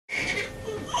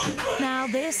Now,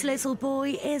 this little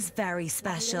boy is very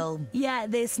special. Yeah,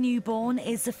 this newborn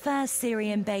is the first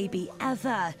Syrian baby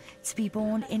ever to be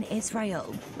born in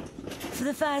Israel. For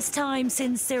the first time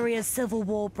since Syria's civil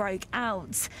war broke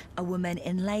out, a woman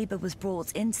in labour was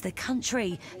brought into the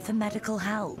country for medical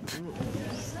help.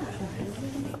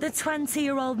 The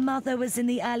 20-year-old mother was in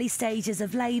the early stages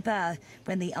of labour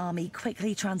when the army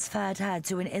quickly transferred her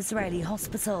to an Israeli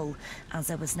hospital, as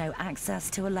there was no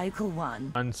access to a local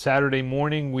one. On Saturday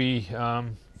morning, we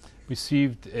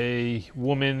received a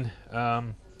woman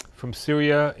from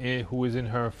Syria who was in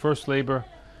her first labor.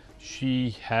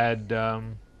 She had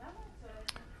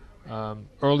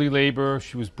early labor.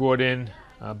 She was brought in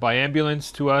by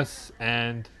ambulance to us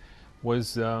and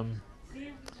was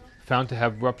found to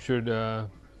have ruptured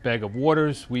bag of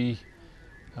waters. We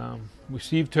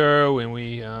received her and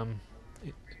we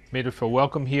made her feel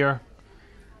welcome here.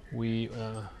 We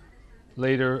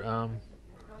later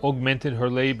augmented her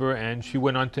labor, and she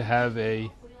went on to have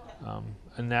a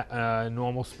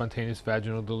normal spontaneous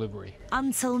vaginal delivery.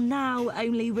 Until now,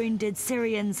 only wounded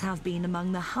Syrians have been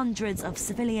among the hundreds of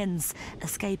civilians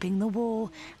escaping the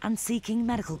war and seeking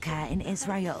medical care in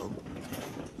Israel.